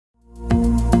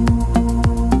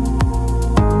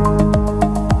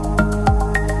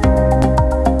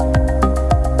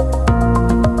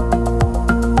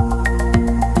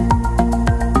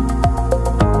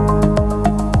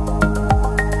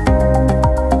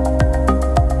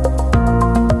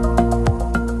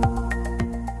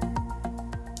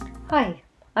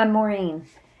I'm Maureen.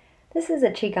 This is a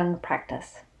Qigong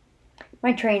practice.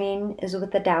 My training is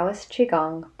with the Taoist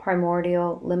Qigong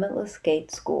Primordial Limitless Gate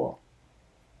School.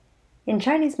 In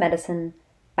Chinese medicine,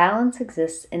 balance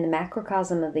exists in the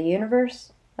macrocosm of the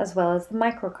universe as well as the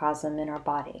microcosm in our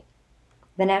body.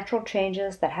 The natural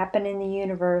changes that happen in the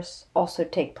universe also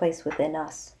take place within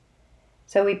us.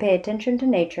 So we pay attention to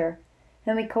nature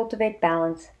and we cultivate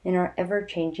balance in our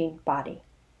ever-changing body.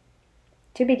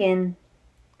 To begin,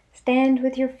 stand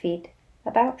with your feet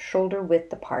about shoulder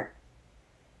width apart.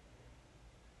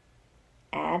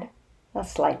 Add a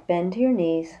slight bend to your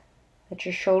knees. Let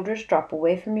your shoulders drop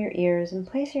away from your ears and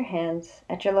place your hands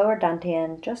at your lower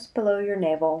dantian just below your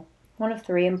navel, one of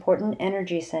 3 important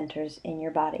energy centers in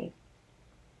your body.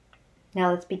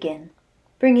 Now let's begin.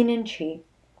 Bringing in Qi.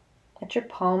 Let your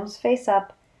palms face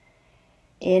up.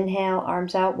 Inhale,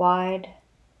 arms out wide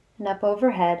and up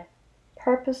overhead,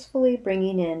 purposefully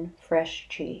bringing in fresh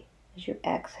Qi. As you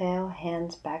exhale,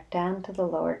 hands back down to the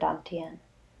lower dantian.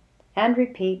 And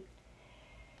repeat,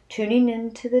 tuning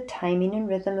into the timing and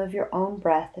rhythm of your own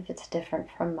breath if it's different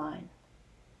from mine.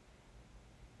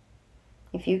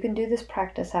 If you can do this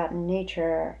practice out in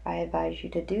nature, I advise you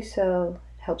to do so.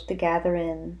 It helps to gather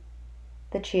in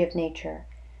the Qi of nature.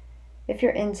 If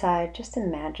you're inside, just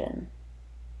imagine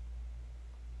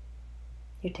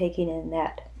you're taking in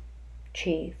that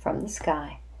Qi from the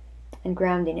sky and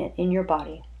grounding it in your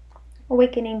body.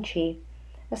 Awakening Qi,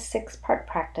 a 6-part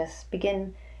practice.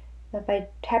 Begin by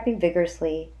tapping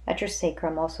vigorously at your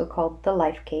sacrum, also called the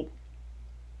life gate.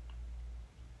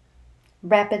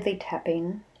 Rapidly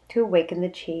tapping to awaken the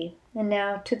Qi. And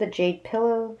now to the jade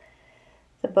pillow,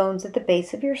 the bones at the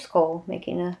base of your skull,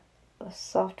 making a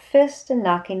soft fist and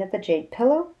knocking at the jade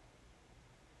pillow.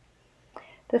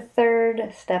 The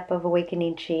 3rd step of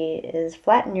awakening Qi is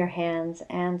flatten your hands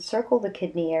and circle the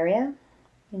kidney area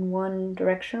in one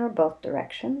direction or both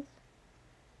directions.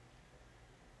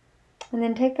 And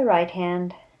then take the right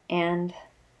hand and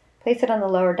place it on the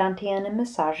lower dantian and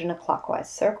massage in a clockwise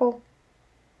circle.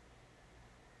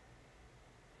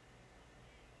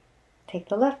 Take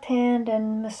the left hand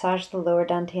and massage the lower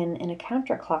dantian in a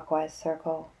counterclockwise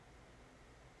circle.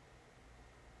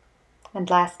 And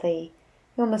lastly,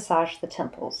 you'll massage the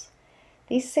temples.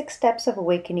 These 6 steps of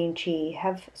awakening Qi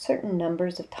have certain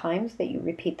numbers of times that you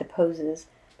repeat the poses,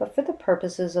 but for the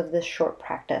purposes of this short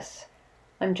practice,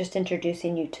 I'm just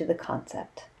introducing you to the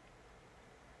concept.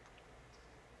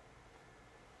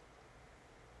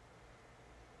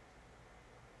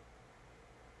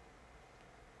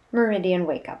 Meridian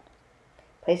wake up.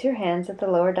 Place your hands at the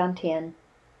lower dantian.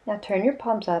 Now turn your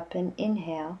palms up and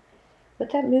inhale.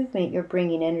 With that movement, you're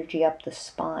bringing energy up the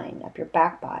spine, up your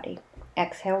back body.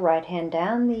 Exhale, right hand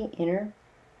down the inner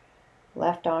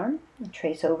left arm. And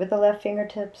trace over the left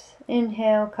fingertips.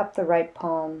 Inhale, cup the right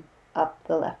palm up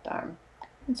the left arm.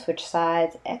 And switch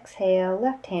sides. Exhale,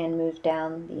 left hand moves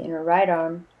down the inner right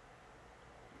arm,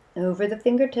 over the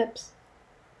fingertips.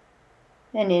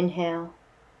 And inhale.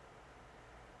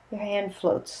 Your hand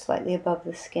floats slightly above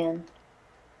the skin.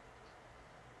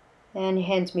 And your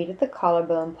hands meet at the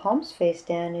collarbone, palms face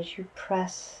down as you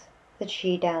press the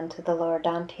Qi down to the lower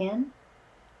dantian.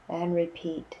 And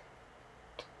repeat,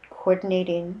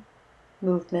 coordinating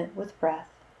movement with breath.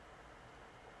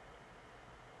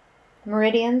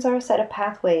 Meridians are a set of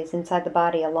pathways inside the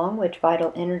body along which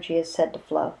vital energy is said to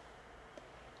flow.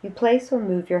 You place or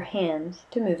move your hands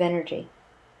to move energy.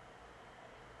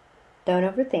 Don't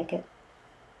overthink it.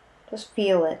 Just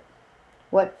feel it.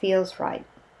 What feels right.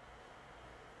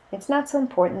 It's not so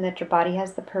important that your body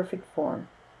has the perfect form.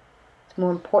 It's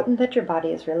more important that your body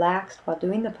is relaxed while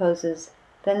doing the poses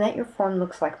than that your form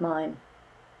looks like mine.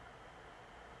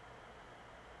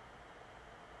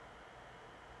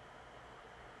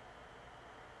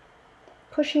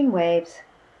 Pushing waves.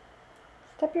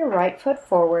 Step your right foot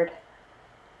forward.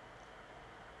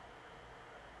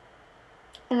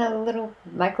 And a little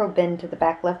micro bend to the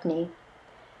back left knee.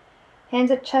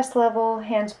 Hands at chest level,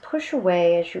 hands push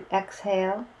away as you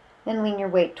exhale and lean your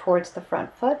weight towards the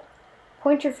front foot.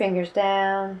 Point your fingers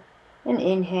down and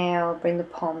inhale, bring the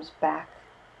palms back.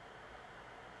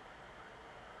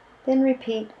 Then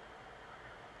repeat,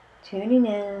 tuning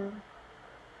in.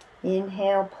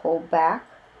 Inhale, pull back.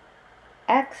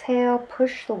 Exhale,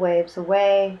 push the waves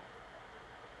away,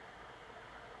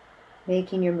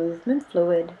 making your movement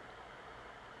fluid.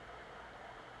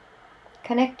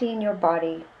 Connecting your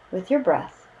body with your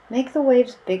breath. Make the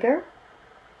waves bigger.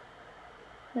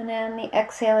 And on the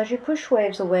exhale, as you push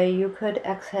waves away, you could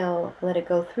exhale, let it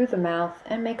go through the mouth,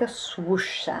 and make a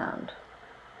swoosh sound.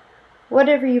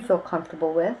 Whatever you feel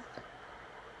comfortable with.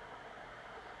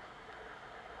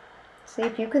 See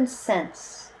if you can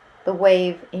sense the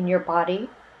wave in your body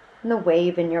and the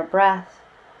wave in your breath.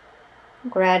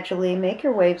 Gradually make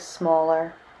your waves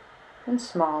smaller and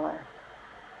smaller.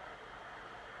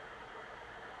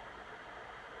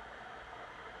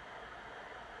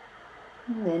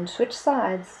 And then switch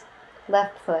sides.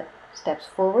 Left foot steps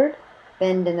forward,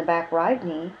 bend in the back right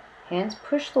knee, hands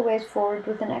push the waves forward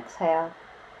with an exhale.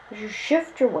 As you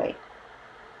shift your weight,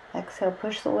 exhale,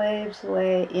 push the waves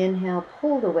away, inhale,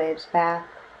 pull the waves back.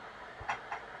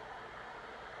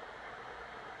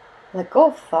 Let go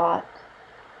of thought.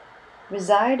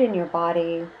 Reside in your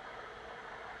body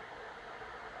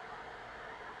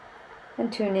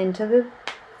and tune into the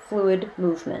fluid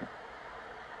movement.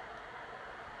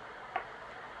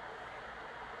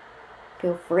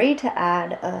 Feel free to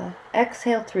add an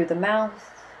exhale through the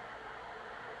mouth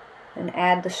and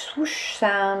add the swoosh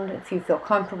sound if you feel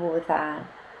comfortable with that.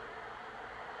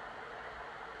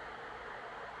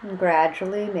 And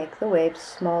gradually make the waves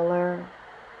smaller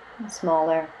and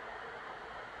smaller.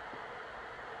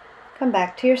 Come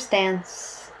back to your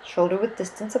stance, shoulder width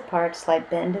distance apart, slight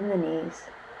bend in the knees.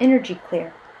 Energy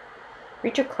clear.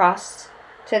 Reach across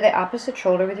to the opposite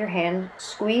shoulder with your hand,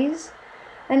 squeeze,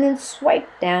 and then swipe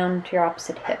down to your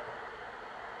opposite hip.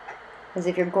 As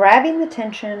if you're grabbing the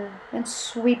tension and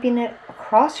sweeping it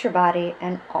across your body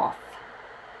and off.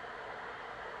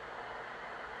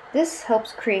 This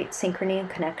helps create synchrony and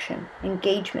connection,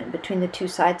 engagement between the two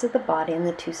sides of the body and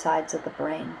the two sides of the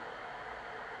brain.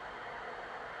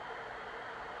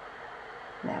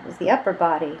 That was the upper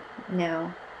body.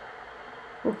 Now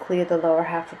we'll clear the lower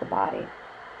half of the body.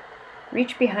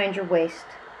 Reach behind your waist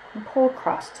and pull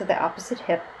across to the opposite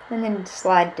hip, and then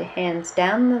slide the hands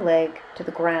down the leg to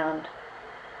the ground.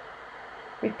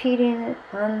 Repeating it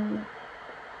on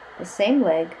the same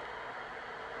leg,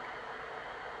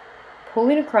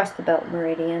 pulling across the belt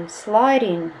meridian,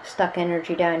 sliding stuck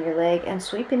energy down your leg and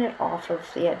sweeping it off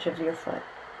of the edge of your foot.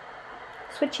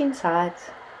 Switching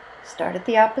sides. Start at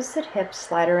the opposite hip,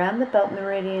 slide around the belt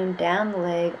meridian, down the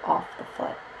leg, off the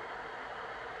foot.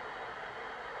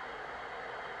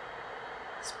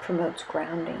 This promotes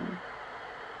grounding.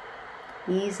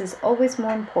 Ease is always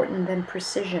more important than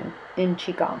precision in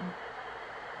Qigong.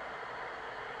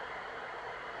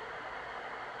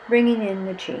 Bringing in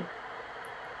the Qi.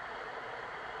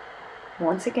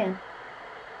 Once again,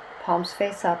 palms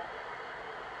face up.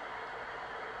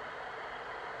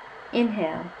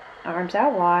 Inhale, arms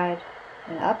out wide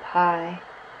and up high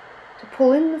to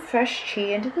pull in the fresh Qi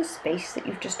into the space that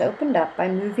you've just opened up by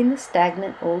moving the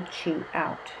stagnant old Qi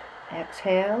out.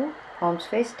 Exhale, palms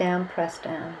face down, press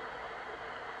down.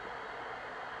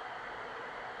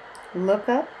 Look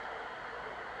up,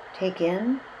 take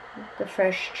in the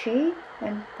fresh Qi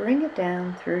and bring it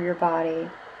down through your body.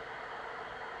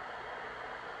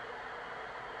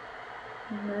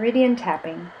 Meridian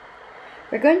tapping.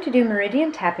 We're going to do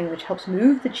meridian tapping, which helps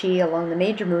move the Qi along the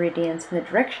major meridians in the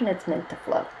direction it's meant to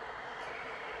flow.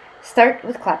 Start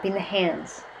with clapping the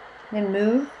hands, then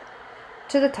move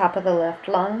to the top of the left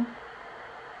lung,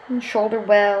 and shoulder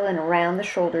well and around the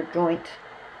shoulder joint.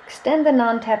 Extend the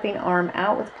non-tapping arm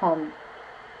out with palm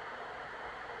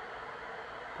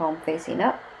facing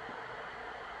up.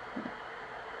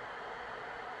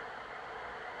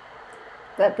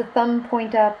 Let the thumb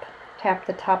point up, tap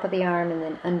the top of the arm and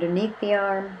then underneath the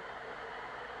arm.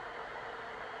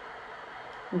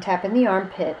 And tap in the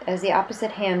armpit as the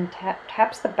opposite hand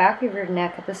taps the back of your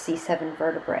neck at the C7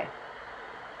 vertebrae.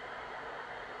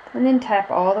 And then tap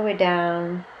all the way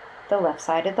down the left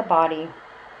side of the body.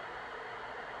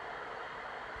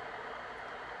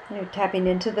 You're tapping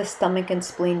into the stomach and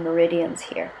spleen meridians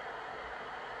here.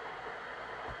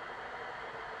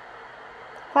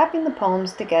 Clapping the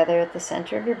palms together at the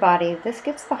center of your body, this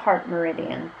gets the heart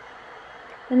meridian.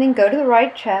 And then go to the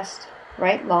right chest,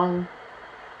 right lung,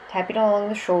 tapping along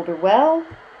the shoulder well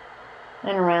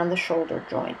and around the shoulder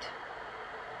joint.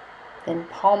 Then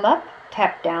palm up,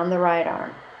 tap down the right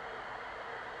arm.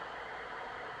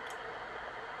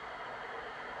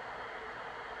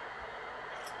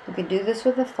 You could do this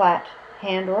with a flat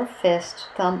hand or fist.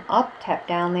 Thumb up, tap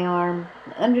down the arm,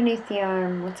 and underneath the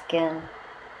arm, once again,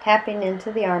 tapping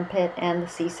into the armpit and the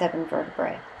C7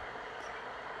 vertebrae.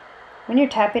 When you're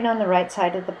tapping on the right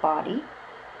side of the body,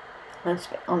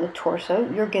 on the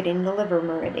torso, you're getting the liver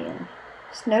meridian.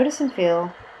 Just notice and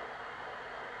feel.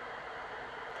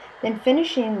 Then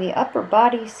finishing the upper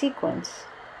body sequence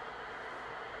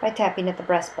by tapping at the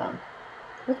breastbone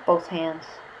with both hands.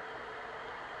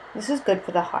 This is good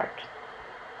for the heart.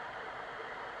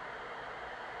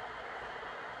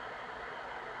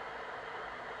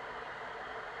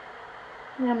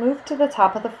 Now move to the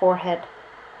top of the forehead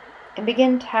and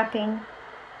begin tapping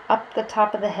up the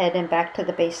top of the head and back to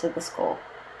the base of the skull.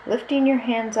 Lifting your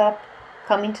hands up,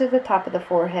 coming to the top of the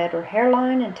forehead or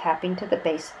hairline and tapping to the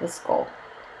base of the skull.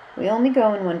 We only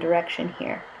go in one direction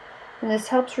here, and this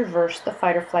helps reverse the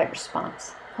fight or flight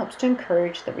response, helps to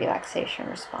encourage the relaxation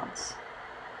response.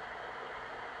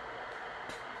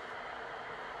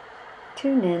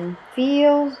 Tune in,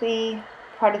 feel the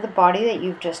part of the body that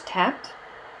you've just tapped,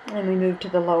 and we move to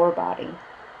the lower body.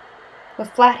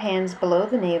 With flat hands below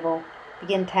the navel,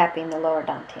 begin tapping the lower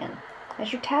dantian.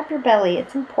 As you tap your belly,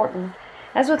 it's important,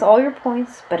 as with all your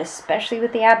points, but especially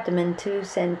with the abdomen, to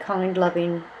send kind,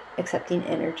 loving, accepting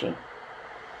energy.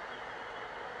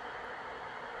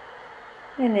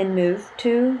 And then move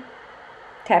to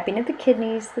tapping at the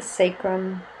kidneys, the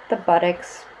sacrum, the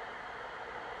buttocks,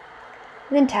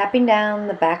 and then tapping down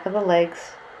the back of the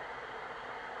legs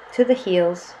to the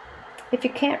heels. If you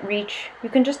can't reach, you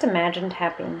can just imagine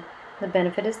tapping. The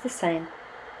benefit is the same.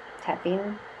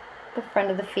 Tapping the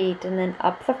front of the feet and then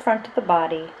up the front of the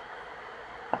body,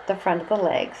 up the front of the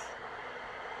legs.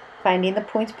 Finding the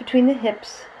points between the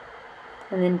hips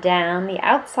and then down the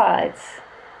outsides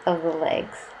of the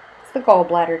legs. It's the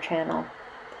gallbladder channel.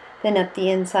 Then up the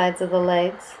insides of the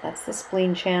legs, that's the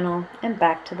spleen channel, and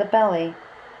back to the belly.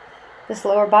 This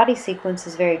lower body sequence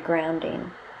is very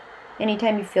grounding.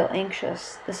 Anytime you feel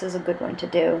anxious, this is a good one to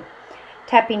do.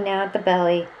 Tapping now at the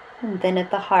belly and then at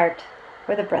the heart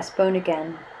or the breastbone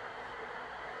again.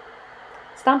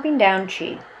 Stomping down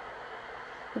chi.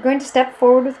 We're going to step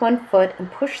forward with one foot and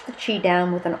push the chi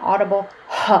down with an audible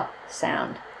ha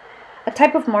sound, a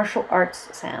type of martial arts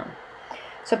sound.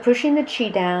 So pushing the chi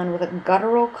down with a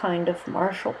guttural kind of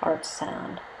martial arts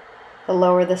sound. The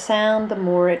lower the sound, the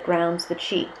more it grounds the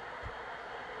chi.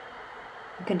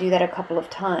 You can do that a couple of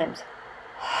times.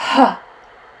 Ha!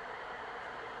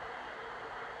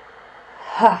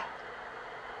 Ha!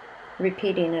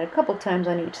 Repeating it a couple times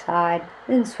on each side,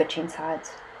 then switching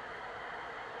sides.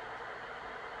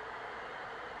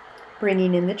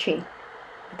 Bringing in the chi.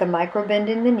 With a micro bend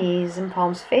in the knees and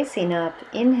palms facing up.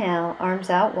 Inhale,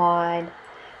 arms out wide.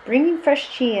 Bringing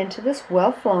fresh chi into this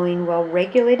well-flowing,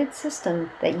 well-regulated system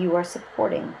that you are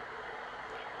supporting.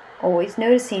 Always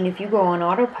noticing if you go on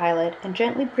autopilot and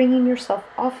gently bringing yourself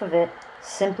off of it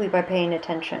simply by paying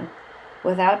attention,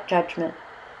 without judgment,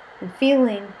 and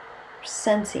feeling,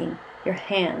 sensing your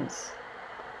hands.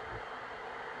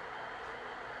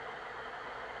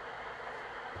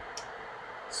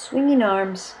 Swinging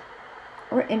arms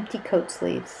or empty coat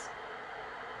sleeves.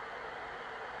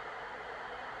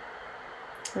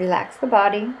 Relax the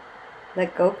body,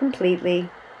 let go completely.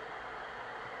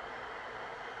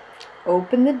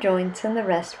 Open the joints and the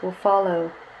rest will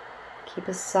follow. Keep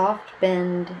a soft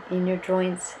bend in your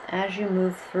joints as you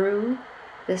move through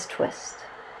this twist.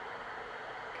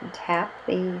 You can tap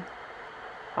the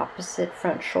opposite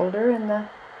front shoulder and the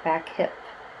back hip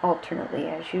alternately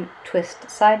as you twist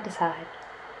side to side.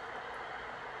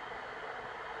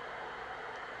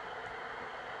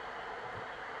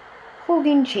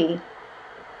 Holding chi.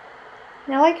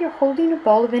 Now, like you're holding a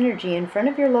ball of energy in front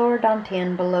of your lower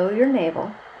dantian below your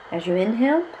navel, as you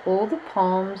inhale, pull the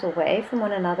palms away from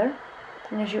one another,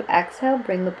 and as you exhale,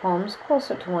 bring the palms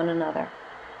closer to one another.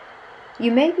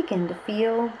 You may begin to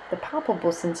feel the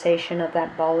palpable sensation of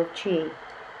that ball of chi,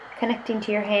 connecting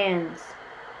to your hands,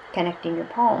 connecting your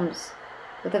palms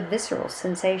with a visceral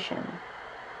sensation.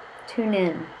 Tune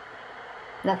in.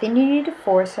 Nothing you need to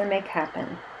force or make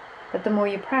happen. But the more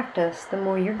you practice, the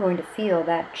more you're going to feel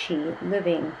that chi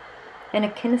living in a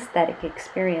kinesthetic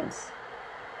experience.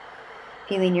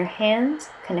 Feeling your hands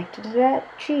connected to that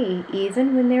chi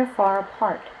even when they're far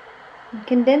apart, and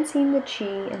condensing the chi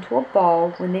into a ball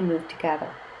when they move together.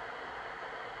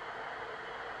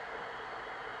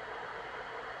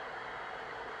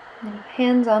 Now,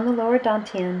 hands on the lower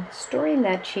dantian, storing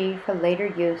that chi for later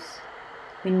use.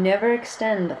 We never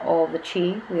extend all the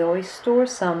chi, we always store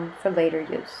some for later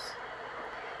use.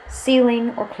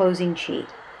 Sealing or closing chi.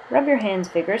 Rub your hands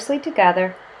vigorously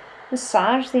together.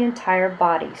 Massage the entire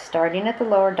body, starting at the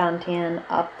lower dantian,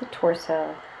 up the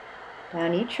torso,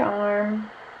 down each arm,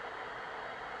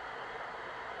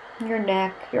 your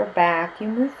neck, your back. You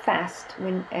move fast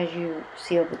as you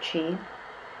seal the chi.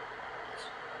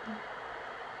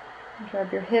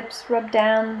 Rub your hips, rub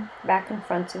down, back and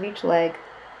fronts of each leg,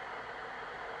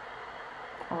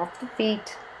 off the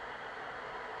feet,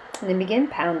 and then begin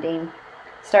pounding.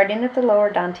 Starting at the lower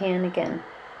dantian again.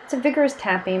 It's a vigorous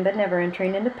tapping, but never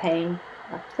entering into pain.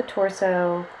 Up the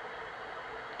torso,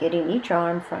 getting each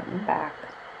arm front and back.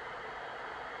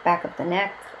 Back of the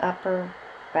neck, upper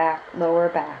back, lower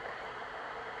back.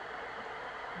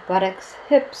 Buttocks,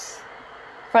 hips,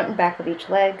 front and back of each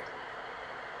leg.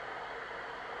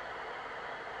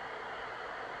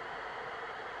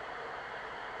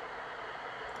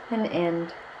 and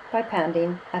end by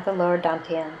pounding at the lower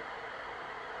dantian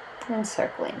and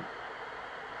circling.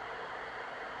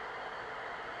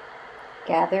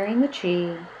 Gathering the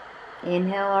chi,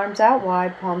 inhale, arms out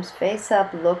wide, palms face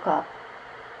up, look up.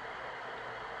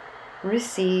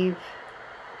 Receive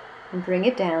and bring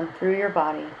it down through your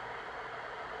body.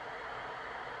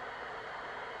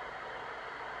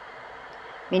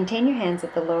 Maintain your hands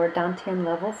at the lower dantian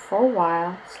level for a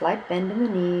while, slight bend in the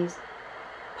knees,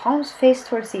 palms face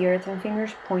towards the earth and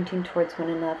fingers pointing towards one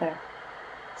another.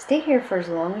 Stay here for as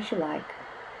long as you like.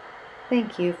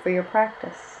 Thank you for your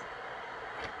practice.